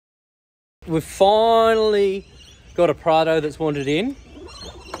We've finally got a Prado that's wandered in.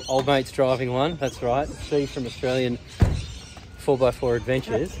 Old mate's driving one, that's right. Steve from Australian 4x4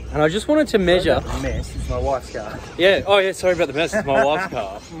 Adventures. And I just wanted to measure... Mess, it's my wife's car. Yeah, oh yeah, sorry about the mess, it's my wife's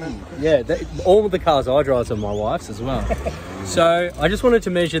car. Yeah, all of the cars I drive are my wife's as well. So I just wanted to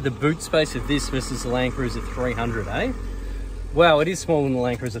measure the boot space of this versus the Land Cruiser 300, eh? Wow, it is smaller than the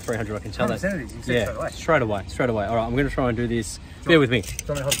Land Cruiser 300, I can tell that. It is, you can see straight away. All right, I'm going to try and do this. Bear with me.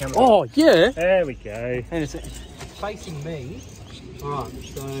 Oh, yeah. There we go. And it's facing me. All right,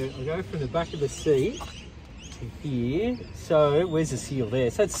 so I go from the back of the seat to here. So where's the seal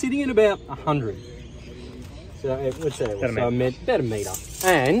there? So it's sitting at about 100. So what's that? About a metre.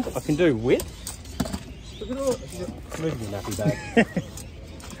 And I can do width. Look at all. Move your nappy bag.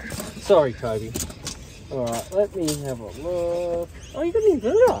 Sorry, Toby. All right, let me have a look. Oh, you got an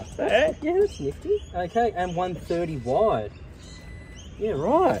inverter. Yeah, that's nifty. Okay, and 130 wide. Yeah,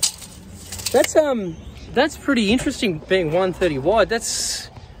 right. That's pretty interesting being 130 wide. That's,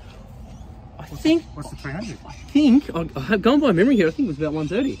 I think... What's the 300? I think, I've gone by memory here, I think it was about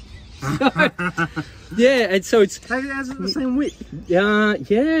 130. So, yeah, and so it's... Maybe it has the same width.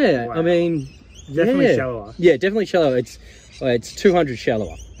 Yeah, wow. I mean... Definitely shallower. Yeah, definitely shallower. It's 200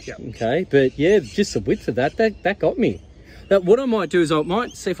 shallower. Yep. Okay, but yeah, just the width of that got me. Now, what I might do is I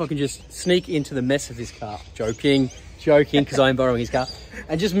might see if I can just sneak into the mess of this car. Joking, because I am borrowing his car.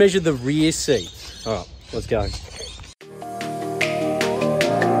 And just measure the rear seat. All right, let's go.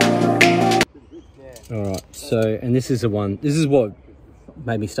 All right, so, and this is what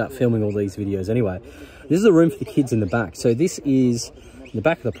made me start filming all these videos anyway. This is the room for the kids in the back. So this is the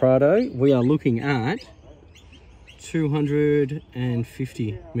back of the Prado. We are looking at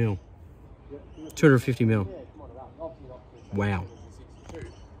 250 mil. 250 mil. Wow.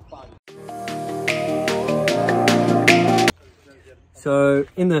 So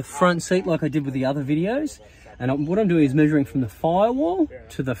in the front seat, like I did with the other videos, and what I'm doing is measuring from the firewall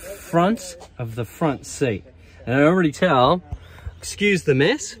to the front of the front seat. And I already tell, excuse the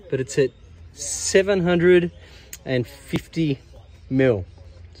mess, but it's at 750 mil.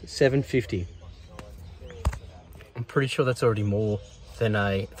 So 750. I'm pretty sure that's already more than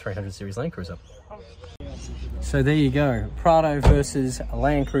a 300 series Land Cruiser. So there you go, Prado versus a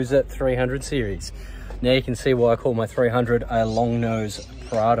Land Cruiser 300 series. Now you can see why I call my 300 a long nose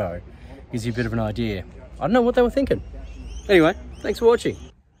Prado. Gives you a bit of an idea. I don't know what they were thinking. Anyway, thanks for watching.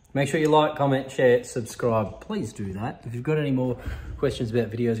 Make sure you like, comment, share, subscribe. Please do that. If you've got any more questions about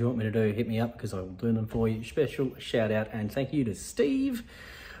videos you want me to do, hit me up because I will do them for you. Special shout out and thank you to Steve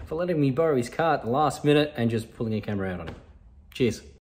for letting me borrow his car at the last minute and just pulling a camera out on him. Cheers.